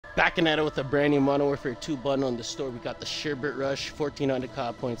Backing at it with a brand new Modern Warfare 2 bundle in the store. We got the Sherbet Rush, 1400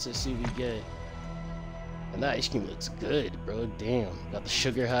 COD points. Let's see what we get. And that ice cream looks good, bro. Damn. Got the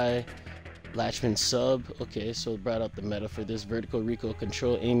Sugar High, Latchman Sub. Okay, so it brought out the meta for this. Vertical recoil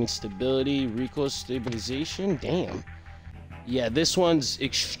control, aiming stability, recoil stabilization. Damn. Yeah, this one's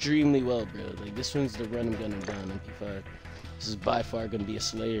extremely well, bro. Like, this one's the run and gun and down MP5. This is by far gonna be a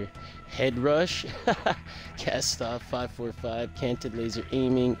slayer. Head rush, cast off 545, canted laser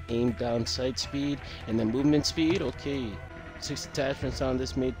aiming, aim down sight speed, and then movement speed. Okay, 6 attachments on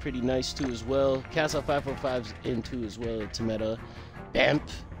this, made pretty nice too as well. Cast off 545's in too as well. It's a meta. Bamp,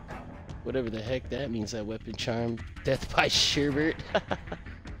 whatever the heck that means. That weapon charm. Death by Sherbet.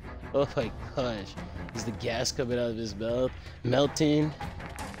 Oh my gosh, is the gas coming out of his mouth? Melting.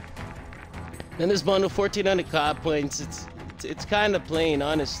 Then this bundle, 1400 COD points. It's kind of plain,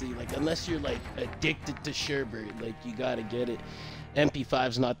 honestly. Like, unless you're like addicted to Sherbet, like, you gotta get it.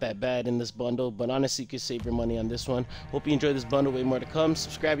 MP5's not that bad in this bundle, but honestly, you could save your money on this one. Hope you enjoyed this bundle. Way more to come.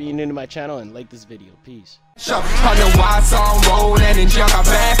 Subscribe if you're new to my channel and like this video. Peace.